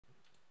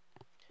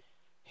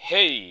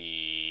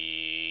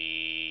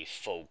Hey,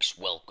 folks,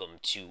 welcome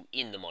to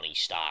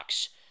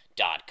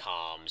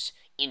InTheMoneyStocks.com's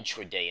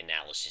intraday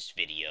analysis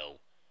video,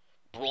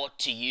 brought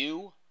to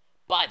you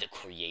by the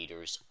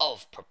creators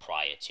of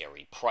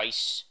proprietary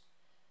price,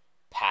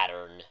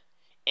 pattern,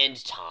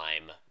 and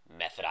time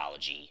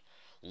methodology.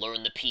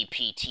 Learn the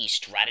PPT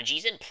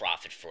strategies and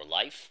profit for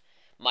life.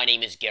 My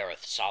name is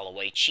Gareth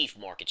Soloway, Chief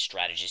Market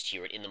Strategist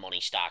here at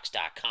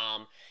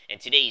InTheMoneyStocks.com,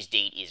 and today's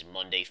date is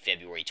Monday,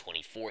 February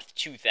 24th,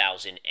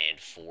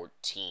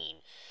 2014.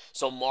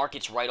 So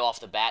markets right off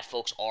the bat,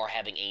 folks, are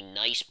having a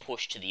nice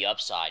push to the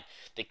upside.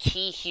 The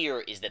key here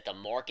is that the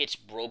markets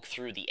broke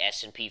through the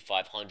S&P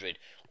 500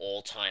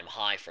 all-time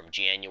high from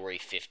January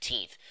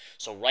 15th.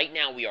 So right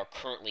now we are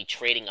currently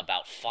trading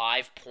about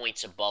 5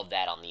 points above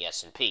that on the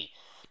S&P.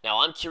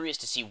 Now, I'm curious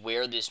to see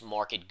where this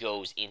market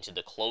goes into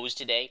the close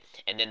today,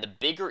 and then the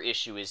bigger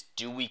issue is,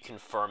 do we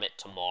confirm it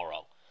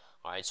tomorrow?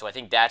 All right, so I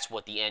think that's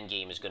what the end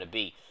game is going to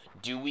be.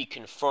 Do we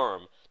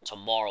confirm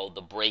tomorrow the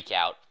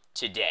breakout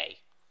today?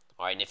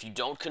 All right, and if you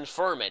don't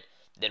confirm it,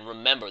 then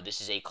remember, this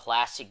is a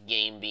classic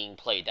game being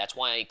played. That's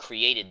why I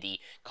created the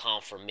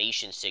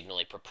confirmation signal,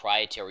 a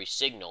proprietary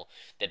signal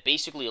that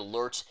basically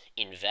alerts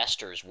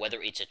investors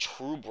whether it's a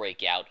true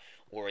breakout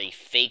or a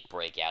fake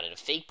breakout. And a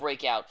fake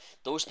breakout,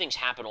 those things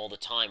happen all the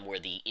time where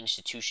the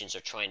institutions are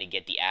trying to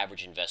get the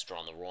average investor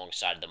on the wrong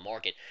side of the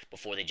market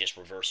before they just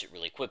reverse it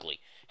really quickly.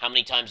 How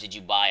many times did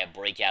you buy a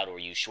breakout or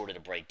you shorted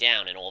a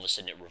breakdown and all of a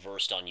sudden it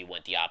reversed on you,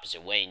 went the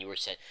opposite way, and you were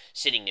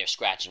sitting there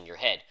scratching your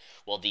head?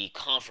 Well, the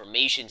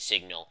confirmation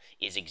signal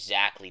is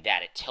exactly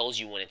that. It tells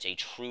you when it's a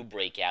true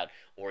breakout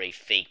or a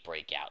fake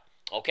breakout.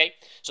 Okay,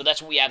 so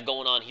that's what we have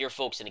going on here,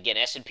 folks. And again,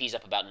 S&P's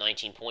up about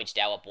 19 points,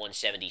 Dow up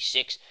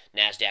 176,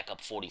 NASDAQ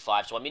up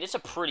 45. So, I mean, it's a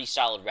pretty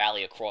solid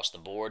rally across the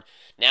board.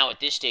 Now, at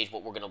this stage,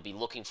 what we're going to be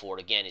looking for,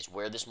 again, is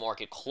where this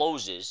market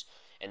closes.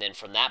 And then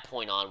from that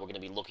point on, we're going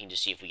to be looking to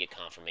see if we get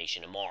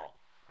confirmation tomorrow.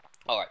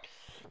 All right,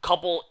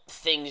 couple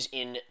things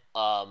in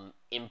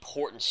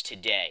importance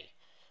today.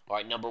 All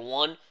right, number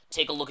one,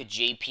 take a look at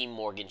JP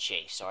Morgan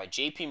Chase. All right,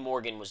 JP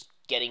Morgan was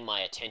getting my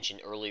attention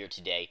earlier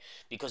today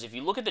because if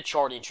you look at the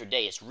chart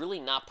intraday, it's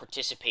really not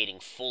participating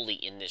fully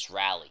in this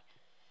rally.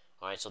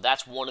 All right, so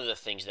that's one of the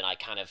things that I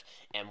kind of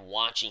am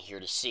watching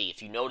here to see.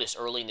 If you notice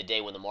early in the day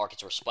when the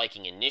markets were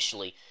spiking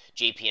initially,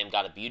 JPM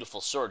got a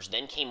beautiful surge,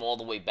 then came all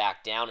the way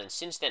back down, and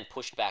since then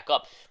pushed back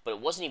up, but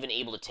it wasn't even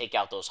able to take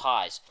out those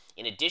highs.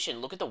 In addition,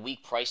 look at the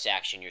weak price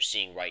action you're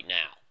seeing right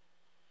now.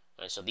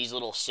 Right, so these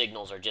little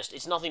signals are just,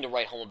 it's nothing to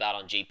write home about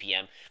on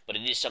JPM, but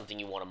it is something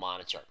you want to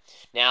monitor.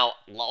 Now,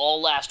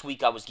 all last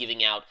week I was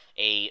giving out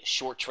a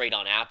short trade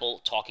on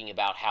Apple, talking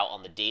about how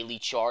on the daily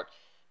chart,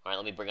 all right,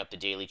 let me bring up the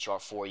daily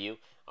chart for you.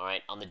 All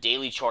right, on the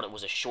daily chart, it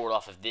was a short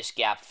off of this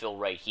gap fill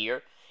right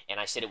here, and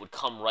I said it would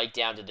come right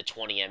down to the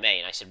 20 MA,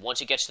 and I said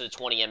once it gets to the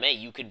 20 MA,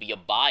 you could be a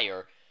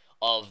buyer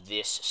of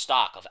this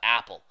stock, of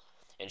Apple.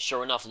 And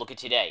sure enough, look at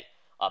today,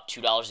 up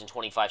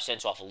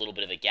 $2.25 off a little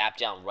bit of a gap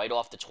down right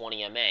off the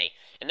 20 MA.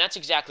 And that's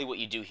exactly what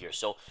you do here.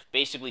 So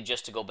basically,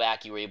 just to go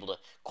back, you were able to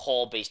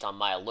call based on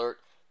my alert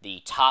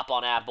the top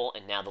on Apple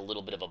and now the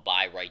little bit of a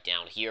buy right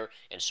down here.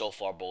 And so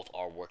far, both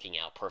are working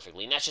out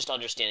perfectly. And that's just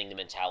understanding the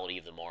mentality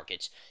of the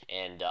markets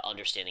and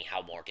understanding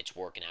how markets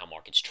work and how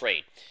markets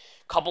trade.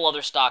 A couple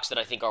other stocks that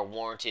I think are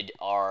warranted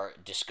our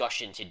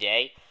discussion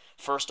today.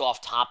 First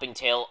off, topping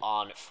tail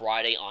on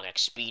Friday on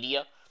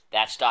Expedia.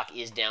 That stock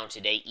is down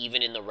today,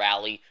 even in the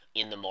rally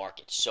in the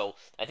market. So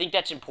I think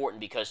that's important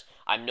because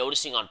I'm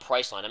noticing on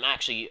Priceline, I'm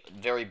actually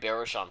very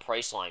bearish on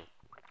Priceline.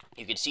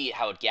 You can see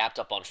how it gapped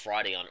up on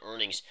Friday on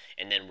earnings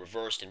and then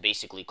reversed and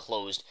basically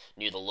closed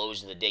near the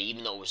lows of the day.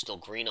 Even though it was still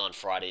green on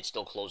Friday, it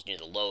still closed near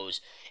the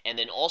lows. And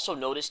then also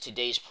notice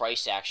today's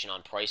price action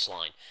on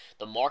Priceline.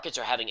 The markets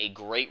are having a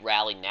great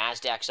rally.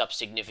 NASDAQ's up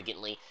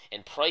significantly,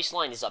 and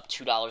Priceline is up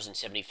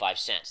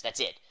 $2.75. That's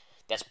it.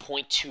 That's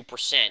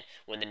 0.2%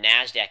 when the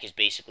NASDAQ is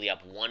basically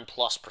up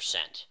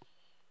 1+%.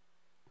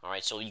 All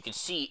right, so you can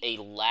see a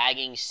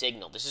lagging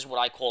signal. This is what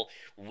I call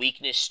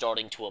weakness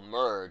starting to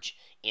emerge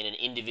in an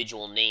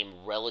individual name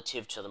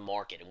relative to the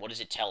market. And what does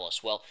it tell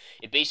us? Well,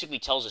 it basically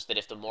tells us that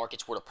if the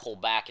markets were to pull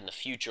back in the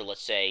future,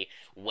 let's say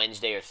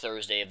Wednesday or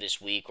Thursday of this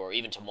week, or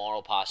even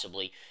tomorrow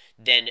possibly,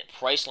 then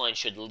Priceline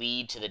should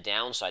lead to the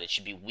downside. It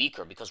should be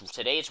weaker because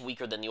today it's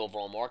weaker than the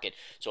overall market.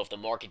 So if the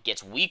market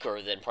gets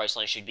weaker, then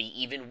Priceline should be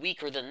even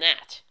weaker than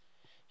that.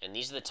 And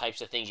these are the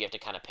types of things you have to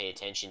kind of pay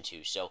attention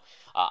to. So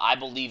I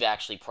believe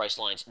actually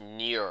Priceline's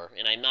near,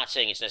 and I'm not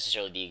saying it's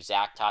necessarily the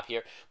exact top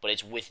here, but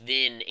it's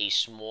within a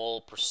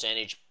small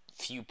percentage,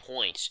 few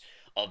points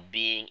of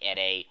being at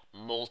a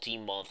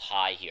multi-month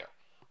high here.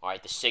 All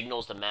right, the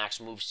signals, the max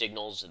move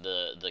signals,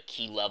 the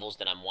key levels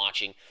that I'm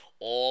watching,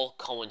 all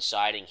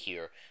coinciding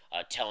here,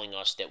 telling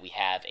us that we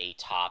have a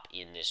top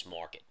in this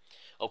market.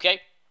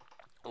 Okay,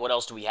 what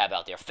else do we have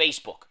out there?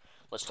 Facebook.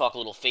 Let's talk a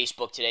little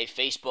Facebook today.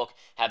 Facebook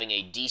having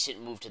a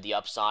decent move to the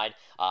upside.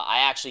 I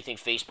actually think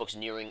Facebook's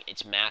nearing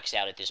its max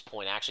out at this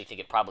point. I actually think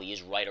it probably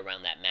is right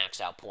around that max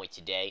out point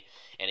today.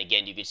 And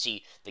again, you can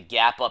see the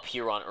gap up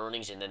here on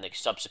earnings and then the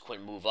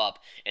subsequent move up.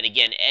 And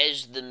again,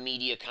 as the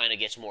media kind of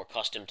gets more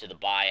accustomed to the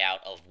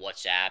buyout of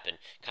WhatsApp and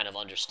kind of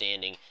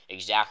understanding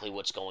exactly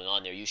what's going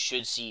on there, you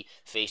should see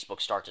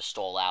Facebook start to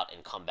stall out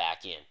and come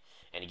back in.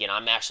 And again,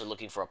 I'm actually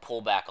looking for a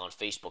pullback on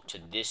Facebook to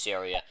this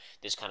area,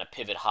 this kind of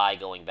pivot high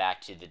going back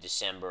to the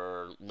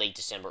late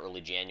December, early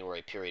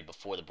January period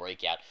before the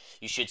breakout.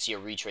 You should see a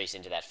retrace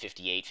into that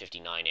 58,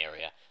 59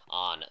 area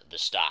on the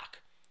stock.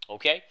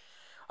 Okay?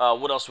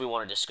 What else do we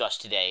want to discuss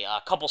today?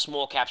 A couple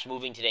small caps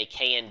moving today.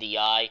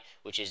 KNDI,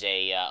 which is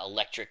a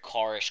electric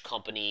car-ish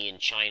company in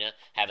China,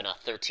 having a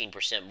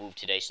 13% move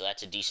today, so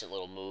that's a decent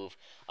little move.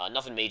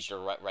 Nothing major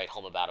to write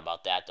home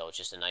about that, though. It's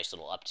just a nice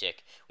little uptick.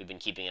 We've been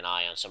keeping an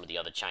eye on some of the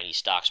other Chinese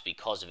stocks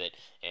because of it,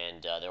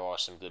 and there are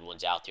some good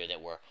ones out there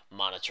that we're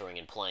monitoring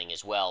and playing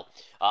as well.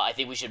 I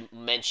think we should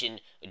mention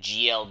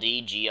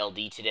GLD.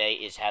 GLD today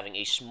is having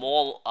a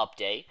small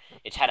update.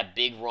 It's had a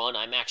big run.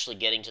 I'm actually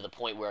getting to the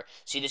point where,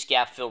 see this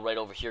gap fill right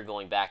over here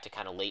going back to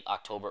kind of late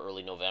October,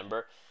 early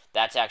November?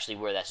 That's actually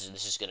where this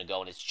is going to go,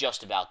 and it's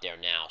just about there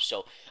now.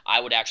 So I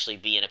would actually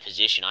be in a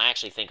position. I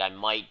actually think I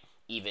might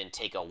even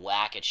take a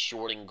whack at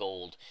shorting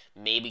gold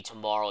maybe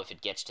tomorrow if it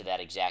gets to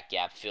that exact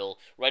gap fill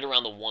right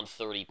around the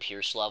 130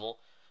 Pierce level.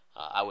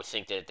 I would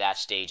think that at that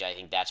stage, I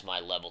think that's my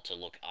level to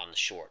look on the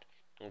short.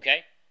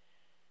 Okay?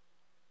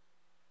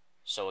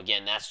 So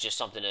again, that's just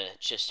something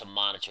to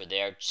monitor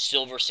there.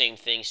 Silver, same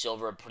thing.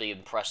 Silver, a pretty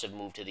impressive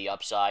move to the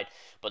upside.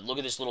 But look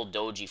at this little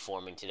doji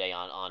forming today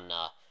on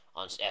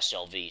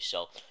SLV.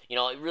 So,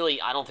 really,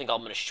 I don't think I'm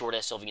going to short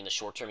SLV in the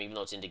short term, even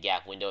though it's into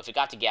gap window. If it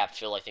got to gap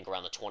fill, I think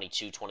around the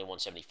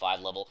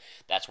 21.75 level,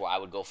 that's where I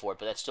would go for it.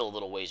 But that's still a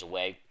little ways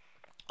away.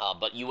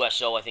 But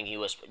USO, I think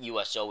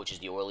USO, which is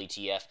the oil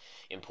ETF,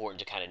 important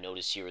to kind of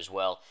notice here as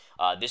well.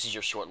 This is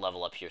your short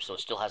level up here, so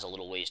it still has a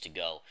little ways to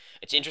go.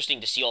 It's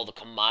interesting to see all the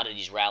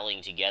commodities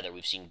rallying together.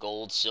 We've seen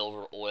gold,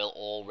 silver, oil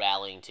all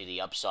rallying to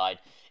the upside,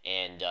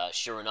 and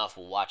sure enough,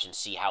 we'll watch and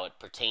see how it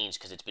pertains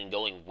because it's been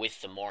going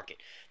with the market.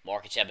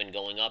 Markets have been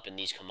going up, and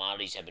these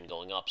commodities have been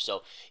going up.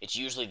 So it's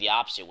usually the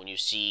opposite when you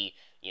see,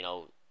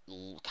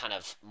 kind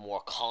of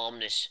more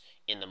calmness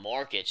in the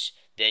markets,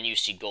 then you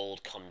see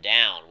gold come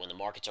down. When the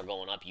markets are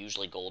going up,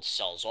 usually gold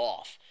sells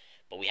off.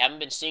 But we haven't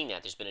been seeing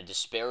that. There's been a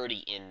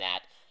disparity in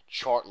that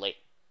chart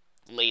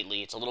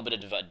lately. It's a little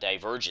bit of a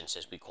divergence,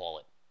 as we call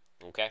it.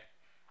 Okay?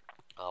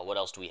 What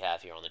else do we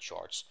have here on the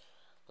charts?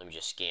 Let me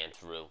just scan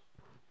through.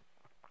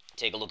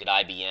 Take a look at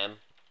IBM.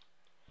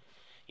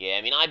 Yeah,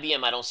 I mean,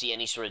 IBM, I don't see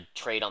any sort of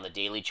trade on the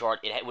daily chart.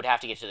 It would have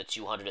to get to the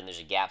 200, and there's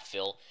a gap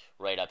fill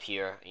right up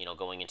here,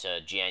 going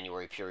into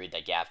January period,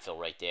 that gap fill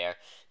right there.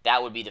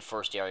 That would be the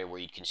first area where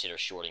you'd consider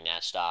shorting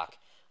that stock.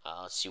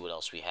 Let's see what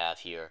else we have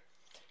here.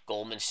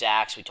 Goldman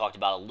Sachs, we talked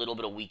about a little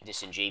bit of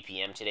weakness in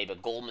JPM today,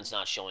 but Goldman's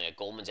not showing it.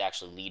 Goldman's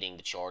actually leading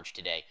the charge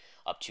today,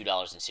 up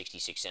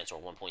 $2.66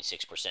 or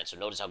 1.6%. So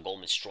notice how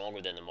Goldman's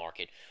stronger than the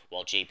market,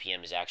 while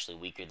JPM is actually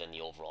weaker than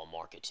the overall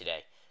market today.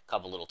 A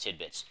couple little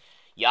tidbits.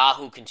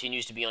 Yahoo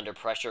continues to be under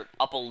pressure,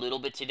 up a little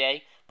bit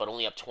today, but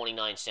only up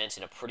 29 cents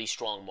in a pretty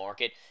strong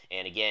market.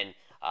 And again,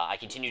 I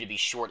continue to be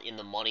short in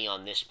the money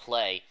on this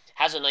play.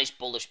 Has a nice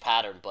bullish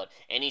pattern, but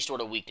any sort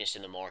of weakness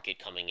in the market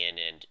coming in,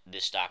 and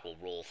this stock will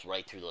roll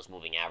right through those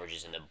moving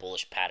averages, and the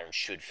bullish pattern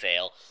should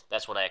fail.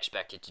 That's what I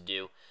expect it to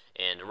do.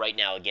 And right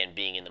now, again,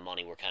 being in the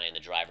money, we're kind of in the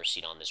driver's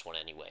seat on this one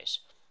anyways.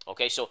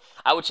 Okay, so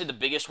I would say the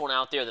biggest one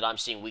out there that I'm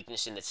seeing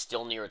weakness in that's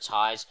still near its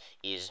highs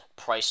is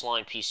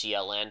Priceline,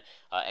 PCLN.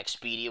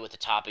 Expedia with the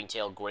topping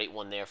tail, great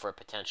one there for a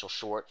potential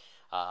short.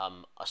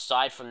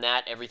 Aside from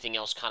that, everything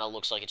else kind of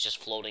looks like it's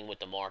just floating with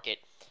the market.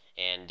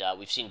 And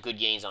we've seen good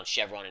gains on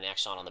Chevron and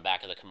Exxon on the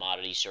back of the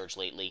commodity surge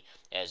lately,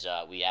 as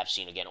we have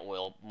seen, again,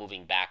 oil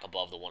moving back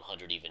above the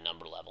 100 even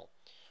number level.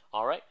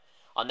 All right.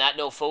 On that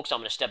note, folks, I'm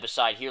going to step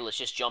aside here. Let's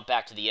just jump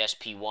back to the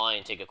SPY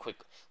and take a quick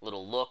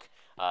little look.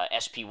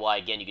 SPY,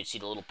 again, you can see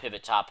the little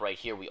pivot top right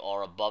here. We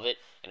are above it.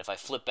 And if I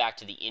flip back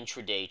to the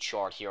intraday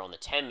chart here on the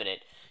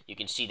 10-minute, you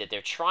can see that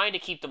they're trying to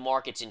keep the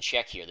markets in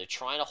check here. They're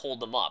trying to hold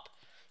them up.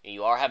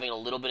 You are having a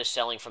little bit of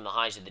selling from the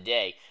highs of the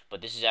day,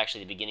 but this is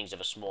actually the beginnings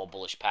of a small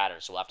bullish pattern,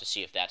 so we'll have to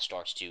see if that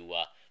starts to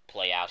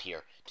play out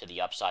here to the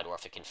upside or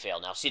if it can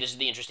fail. Now, see, this is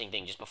the interesting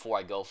thing, just before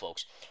I go,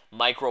 folks.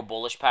 Micro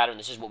bullish pattern,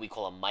 this is what we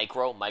call a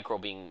micro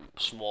being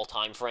small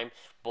time frame,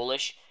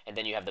 bullish, and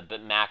then you have the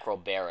macro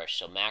bearish.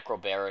 So macro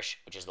bearish,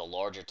 which is the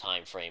larger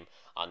time frame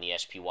on the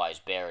SPY, is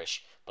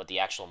bearish, but the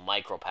actual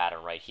micro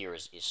pattern right here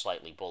is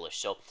slightly bullish.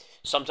 So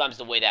sometimes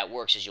the way that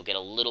works is you'll get a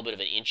little bit of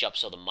an inch up,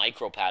 so the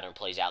micro pattern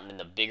plays out, and then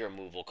the bigger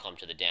move will come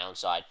to the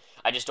downside.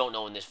 I just don't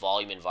know in this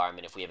volume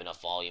environment if we have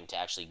enough volume to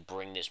actually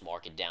bring this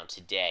market down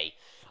today.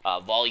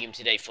 Volume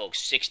today, folks,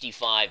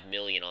 65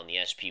 million on the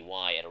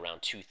SPY at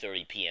around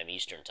 2:30 p.m.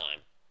 Eastern Time.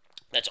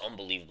 That's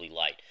unbelievably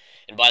light.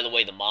 And by the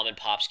way, the mom and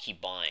pops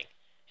keep buying,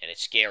 and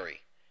it's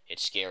scary.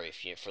 It's scary.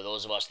 For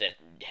those of us that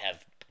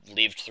have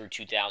lived through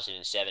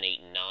 2007, 8,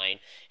 and 9,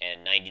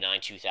 and 99,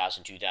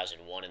 2000,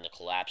 2001, and the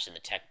collapse and the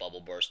tech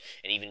bubble burst,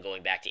 and even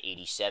going back to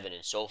 87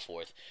 and so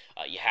forth,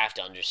 you have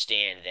to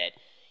understand that,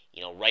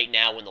 right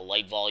now when the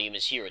light volume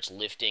is here, it's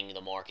lifting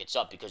the markets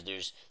up because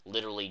there's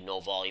literally no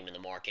volume in the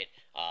market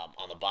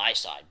on the buy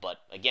side.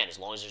 But again, as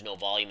long as there's no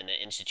volume and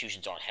the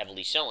institutions aren't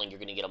heavily selling, you're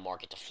going to get a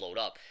market to float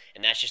up.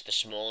 And that's just the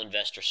small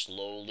investor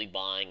slowly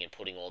buying and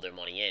putting all their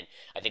money in.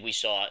 I think we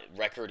saw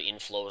record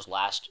inflows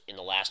in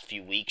the last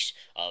few weeks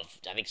of,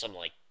 I think, something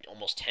like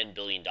almost $10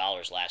 billion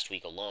last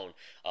week alone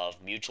of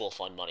mutual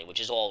fund money, which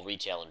is all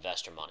retail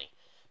investor money.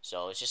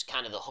 So it's just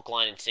kind of the hook,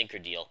 line, and sinker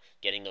deal,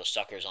 getting those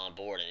suckers on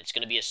board, and it's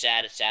going to be a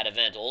sad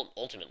event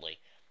ultimately.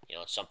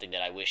 It's something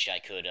that I wish I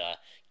could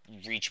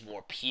reach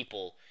more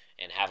people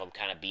and have them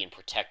kind of be in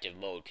protective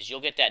mode, because you'll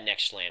get that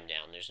next slam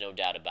down. There's no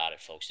doubt about it,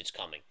 folks. It's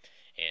coming.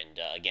 And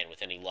again,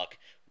 with any luck,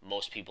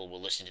 most people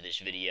will listen to this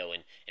video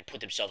and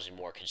put themselves in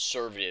more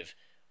conservative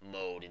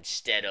mode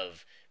instead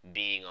of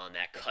being on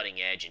that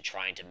cutting edge and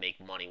trying to make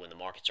money when the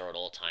markets are at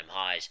all-time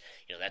highs.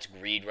 That's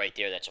greed right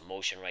there, that's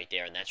emotion right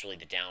there, and that's really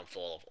the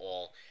downfall of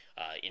all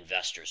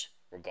investors,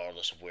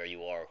 regardless of where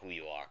you are or who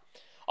you are.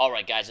 All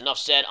right, guys, enough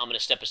said. I'm going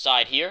to step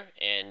aside here,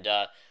 and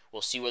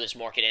we'll see where this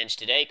market ends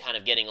today, kind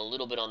of getting a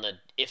little bit on the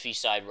iffy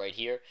side right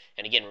here.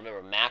 And again,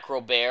 remember, macro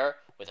bear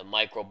with a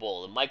micro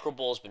bull. The micro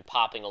bull has been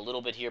popping a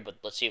little bit here, but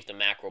let's see if the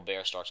macro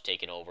bear starts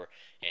taking over,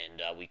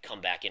 and we come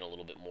back in a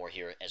little bit more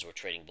here as we're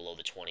trading below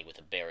the 20 with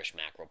a bearish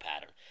macro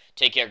pattern.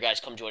 Take care,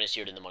 guys. Come join us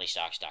here at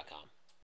InTheMoneyStocks.com.